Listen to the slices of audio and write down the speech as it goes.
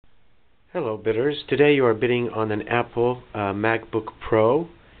Hello bidders, today you are bidding on an Apple MacBook Pro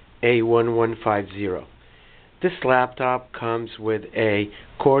A1150. This laptop comes with a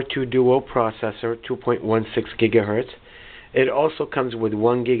Core 2 Duo processor, 2.16 GHz. It also comes with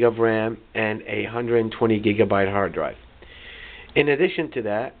 1 GB of RAM and a 120 GB hard drive. In addition to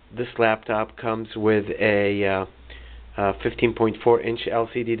that, this laptop comes with a 15.4-inch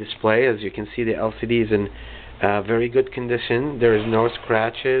LCD display. As you can see, the LCD is in very good condition. There is no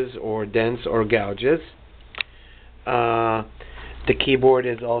scratches or dents or gouges. The keyboard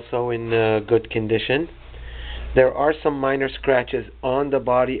is also in good condition. There are some minor scratches on the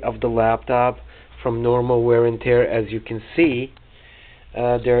body of the laptop from normal wear and tear. As you can see,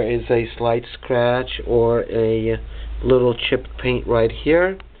 there is a slight scratch or a little chipped paint right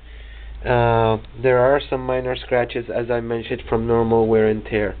here. There are some minor scratches, as I mentioned, from normal wear and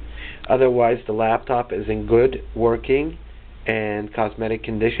tear. Otherwise, the laptop is in good working and cosmetic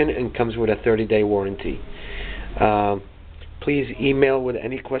condition and comes with a 30-day warranty. Please email with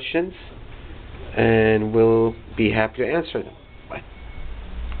any questions and we'll be happy to answer them. Bye.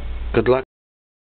 Good luck.